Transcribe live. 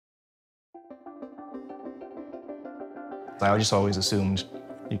I just always assumed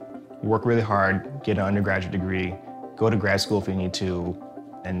you work really hard, get an undergraduate degree, go to grad school if you need to,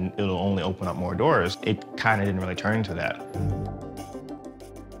 and it'll only open up more doors. It kind of didn't really turn into that.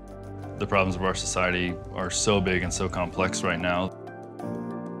 The problems of our society are so big and so complex right now.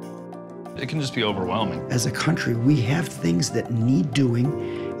 It can just be overwhelming. As a country, we have things that need doing,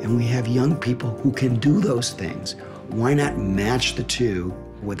 and we have young people who can do those things. Why not match the two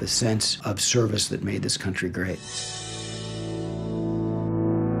with a sense of service that made this country great?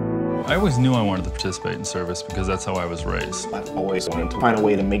 I always knew I wanted to participate in service because that's how I was raised. I've always wanted to find a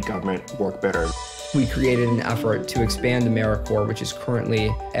way to make government work better. We created an effort to expand AmeriCorps, which is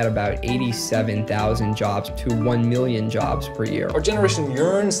currently at about 87,000 jobs to 1 million jobs per year. Our generation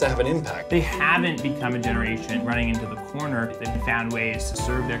yearns to have an impact. They haven't become a generation running into the corner. They've found ways to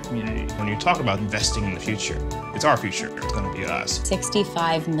serve their community. When you talk about investing in the future, it's our future. It's going to be us.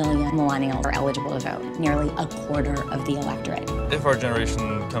 65 million millennials are eligible to vote, nearly a quarter of the electorate. If our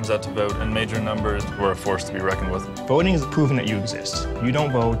generation comes out to vote in major numbers, we're a force to be reckoned with. Voting is proving that you exist. You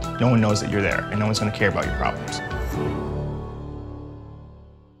don't vote, no one knows that you're there, and no one's going to care about your problems.